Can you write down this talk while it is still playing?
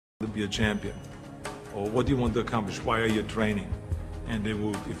to be a champion. Or what do you want to accomplish? Why are you training? And they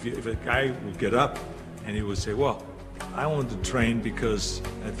will, if a guy would get up and he would say, well, I want to train because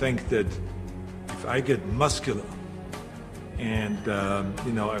I think that if I get muscular and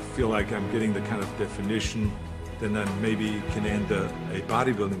you know, I feel like I'm getting the kind of definition, then I maybe can enter a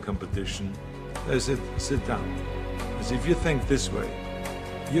bodybuilding competition. I said, sit down. I said, if you think this way,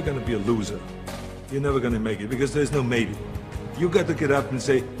 you're going to be a loser. You're never going to make it because there's no maybe. You got to get up and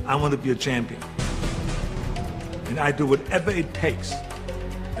say, I want to be a champion. And I do whatever it takes.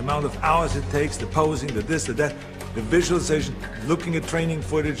 The amount of hours it takes, the posing, the this, the that, the visualization, looking at training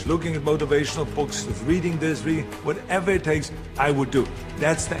footage, looking at motivational books, reading this, reading, whatever it takes, I would do.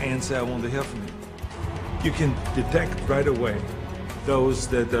 That's the answer I want to hear from you. You can detect right away those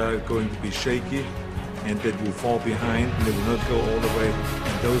that are going to be shaky and that will fall behind and they will not go all the way,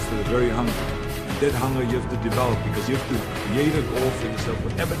 and those that are very hungry. And that hunger you have to develop because you have to create a goal for yourself,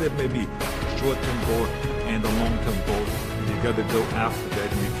 whatever that may be, a short-term goal and a long-term goal. And you got to go after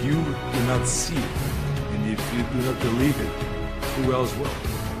that. And if you do not see it, and if you do not believe it, who else will?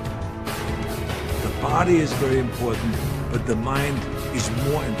 The body is very important, but the mind is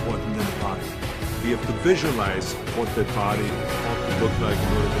more important than the body. We have to visualize what that body ought to look like in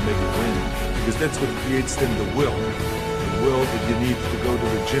order to make it win. Because that's what creates then the will. The will that you need to go to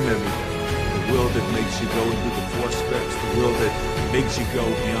the gym every day. The will that makes you go into the force reps. The will that makes you go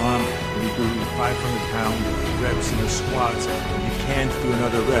beyond when you do 500-pound reps in the squats and you can't do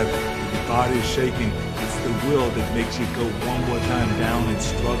another rep. Your body is shaking. It's the will that makes you go one more time down and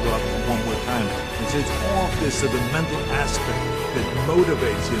struggle up one more time. And so it's all of this, so the mental aspect that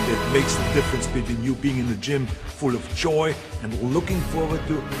motivates you and that makes the difference between you being in the gym full of joy and looking forward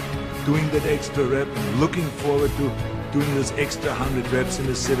to doing that extra rep and looking forward to doing those extra 100 reps in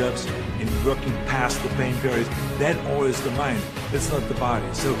the sit-ups and working past the pain periods. That all is the mind. That's not the body.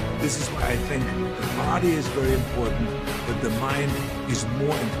 So this is why I think the body is very important, but the mind is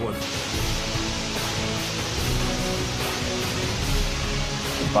more important.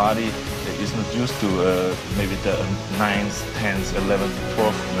 The body is not used to maybe the 9th, 10th, 11th,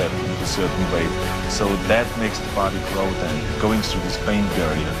 12th rep in a certain way. So that makes the body grow then, going through this pain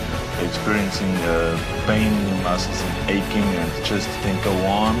barrier, experiencing pain in your muscles and aching and just then go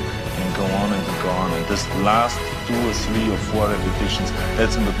on and go on and go on. And this last 2 or 3 or 4 repetitions,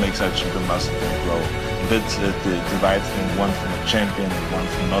 that's what makes actually the muscle grow. That divides then one from a champion and one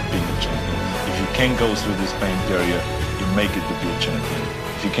from not being a champion. If you can go through this pain barrier, you make it to be a champion.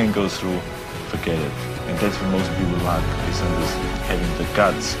 If you can't go through, forget it. And that's what most people lack, is having the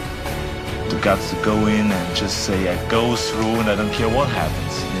guts to go in and just say, I go through and I don't care what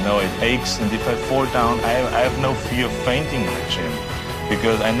happens. You know, it aches, and if I fall down, I have no fear of fainting in the gym,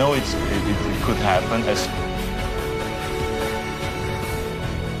 because I know it could happen.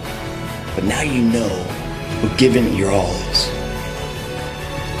 But now you know what giving it your all is.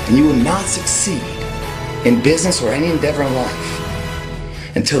 And you will not succeed in business or any endeavor in life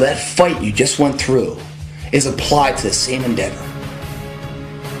until that fight you just went through is applied to the same endeavor.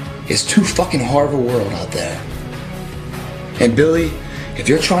 It's too fucking hard of a world out there. And Billy, if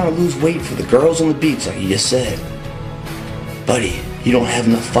you're trying to lose weight for the girls on the beach like you just said, buddy, you don't have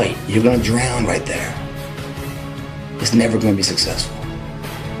enough fight. You're gonna drown right there. It's never gonna be successful.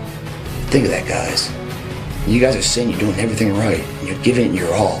 Think of that, guys. You guys are saying you're doing everything right and you're giving it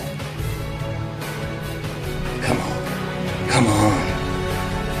your all. Come on. Come on.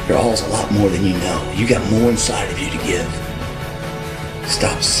 Your all's a lot more than you know. You got more inside of you to give.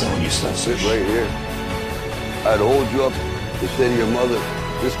 Stop selling yourself. Sit right here. I'd hold you up and say to your mother,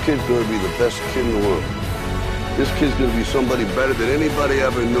 this kid's gonna be the best kid in the world. This kid's gonna be somebody better than anybody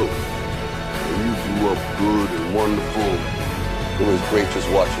ever knew. And you grew up good and wonderful. It was great just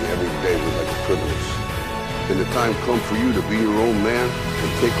watching every day. It was like a privilege. Then the time come for you to be your own man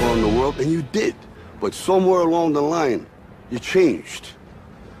and take on the world, and you did. But somewhere along the line, you changed.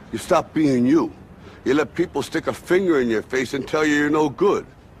 You stopped being you. You let people stick a finger in your face and tell you you're no good.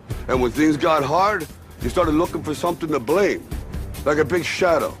 And when things got hard, you started looking for something to blame, like a big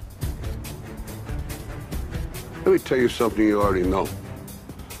shadow. Let me tell you something you already know.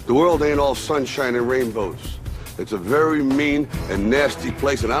 The world ain't all sunshine and rainbows. It's a very mean and nasty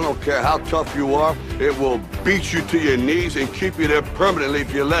place, and I don't care how tough you are, it will beat you to your knees and keep you there permanently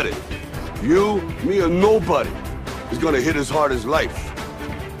if you let it. You, me, or nobody is gonna hit as hard as life.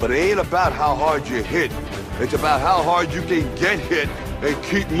 But it ain't about how hard you hit. It's about how hard you can get hit and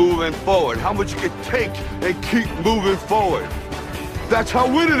keep moving forward. How much you can take and keep moving forward. That's how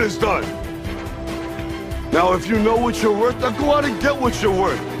winning is done. Now, if you know what you're worth, now go out and get what you're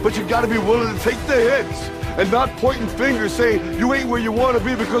worth. But you gotta be willing to take the hits. and not pointing fingers saying you ain't where you want to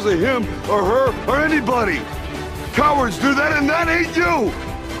be because of him or her or anybody. Cowards do that, and that ain't you.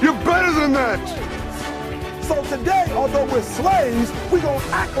 You're better than that. So today, although we're slaves, we're going to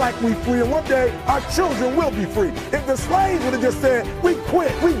act like we're free, and one day our children will be free. If the slaves would have just said, we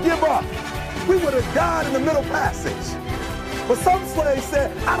quit, we give up, we would have died in the middle passage. But some slaves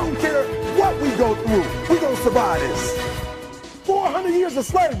said, I don't care what we go through, we're going to survive this. 400 years of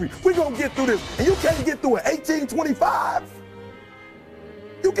slavery, we're going to get through this. And you can't get through it 1825.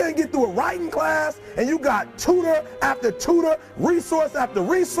 You can't get through a writing class, and you got tutor after tutor, resource after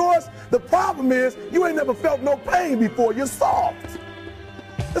resource. The problem is, you ain't never felt no pain before. You're soft.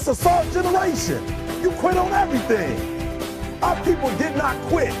 It's a soft generation. You quit on everything. Our people did not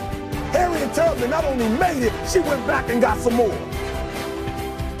quit. Harriet Tubman not only made it, she went back and got some more.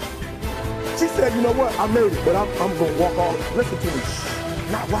 She said, you know what, I made it, but I'm going to walk all, listen to me,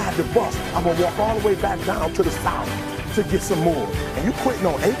 not ride the bus. I'm going to walk all the way back down to the south to get some more. And you quitting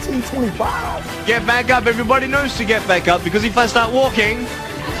on 1825? Get back up. Everybody knows to get back up, because if I start walking,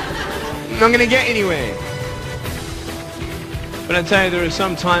 I'm not going to get anywhere. But I tell you, there are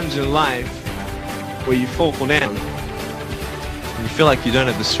some times in life where you fall down and you feel like you don't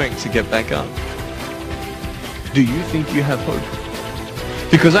have the strength to get back up. Do you think you have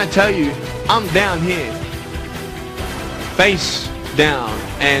hope? Because I tell you, I'm down here, face down,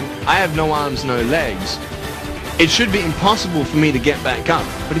 and I have no arms, no legs. It should be impossible for me to get back up,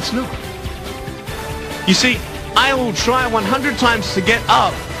 but it's not. You see, I will try 100 times to get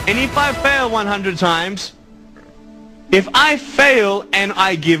up, and if I fail 100 times, if I fail and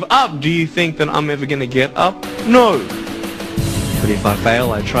I give up, do you think that I'm ever going to get up? No. But if I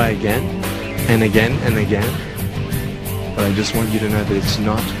fail, I try again, and again, and again. But I just want you to know that it's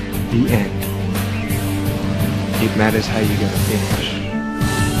not the end. It matters how you're going to finish.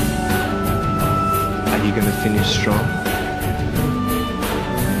 Are you going to finish strong?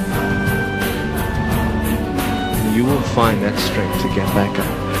 You will find that strength to get back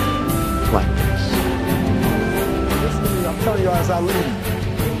up, like this. Listen to me, I'm telling you as I leave.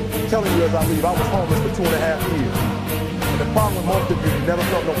 I was homeless for 2.5 years. And the problem with most of you never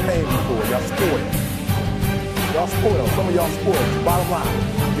felt no pain before. Y'all spoiled. Y'all spoiled. Some of y'all spoiled. Bottom line,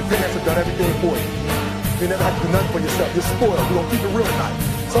 your parents have done everything for you. You never have to do nothing for yourself. You're spoiled. We're going to keep it real tonight.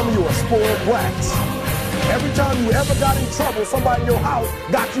 Some of you are spoiled brats. Every time you ever got in trouble, somebody in your house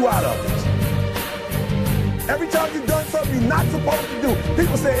got you out of it. Every time you've done something you're not supposed to do,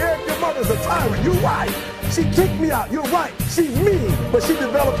 people say, Eric, your mother's a tyrant. You're right. She kicked me out. You're right. She's mean, but she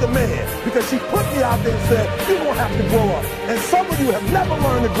developed a man because she put me out there and said, you're going to have to grow up. And some of you have never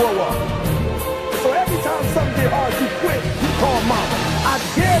learned to grow up. So every time something gets hard, you quit. You call mama. I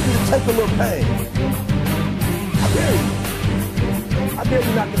dare you to take a little pain. I dare you. I dare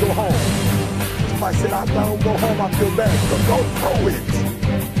you not to go home. Somebody said, I don't go home, I feel bad. So go through it.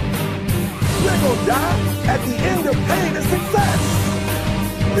 You ain't gonna die. At the end of pain is success.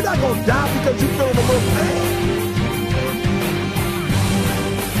 You're not gonna die because you're feeling a little pain.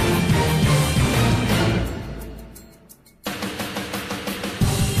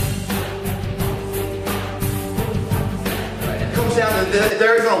 It comes down to if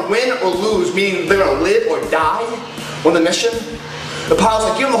they're gonna win or lose, meaning they're gonna live or die on the mission. The pilot's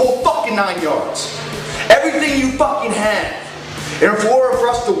like, give them the whole fucking 9 yards. Everything you fucking have. In order for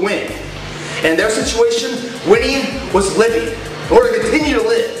us to win. And in their situation, winning was living. In order to continue to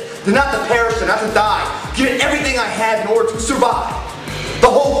live. To not to perish, to not to die. Give it everything I have in order to survive. The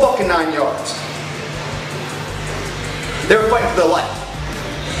whole fucking 9 yards. They were fighting for their life.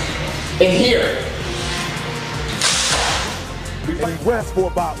 And here. And he rests for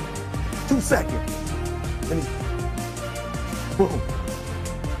about 2 seconds. And he, boom.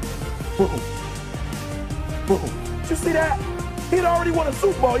 Boom. Boom. Did you see that? He'd already won a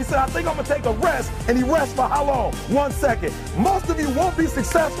Super Bowl. He said, I think I'm going to take a rest. And he rests for how long? 1 second. Most of you won't be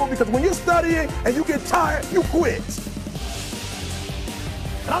successful because when you're studying and you get tired, you quit.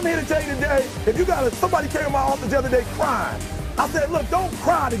 And I'm here to tell you today, if you got somebody came to my office the other day crying. I said, look, don't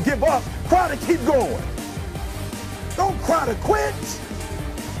cry to give up. Cry to keep going. Don't cry to quit.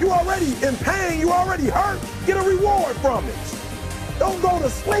 You already in pain. You already hurt. Get a reward from it. Don't go to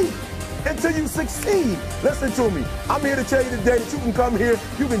sleep until you succeed. Listen to me. I'm here to tell you today that you can come here,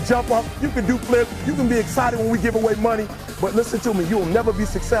 you can jump up, you can do flips, you can be excited when we give away money. But listen to me, you will never be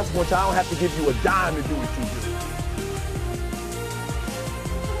successful until I don't have to give you a dime to do what you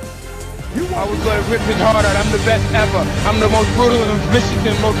do. I was going to rip his heart out. I'm the best ever. I'm the most brutal and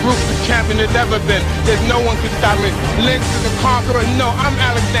Michigan, most ruthless champion there's ever been. There's no one can stop me. Lynch is the conqueror. No, I'm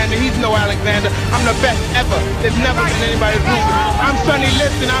Alexander. He's no Alexander. I'm the best ever. There's never been anybody ruthless. I'm Sonny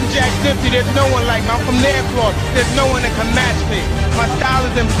Liston. I'm Jack Dempsey. There's no one like me. I'm from Nairclaw. There's no one that can match me. My style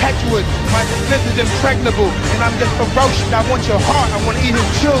is impetuous. My defense is impregnable. And I'm just ferocious. I want your heart. I want to eat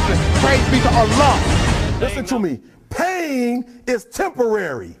his children. Praise be to Allah. Listen to me. Pain is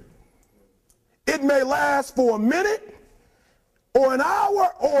temporary. It may last for a minute, or an hour,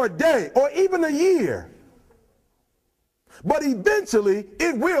 or a day, or even a year. But eventually,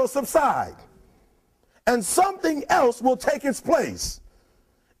 it will subside. And something else will take its place.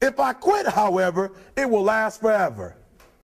 If I quit, however, it will last forever.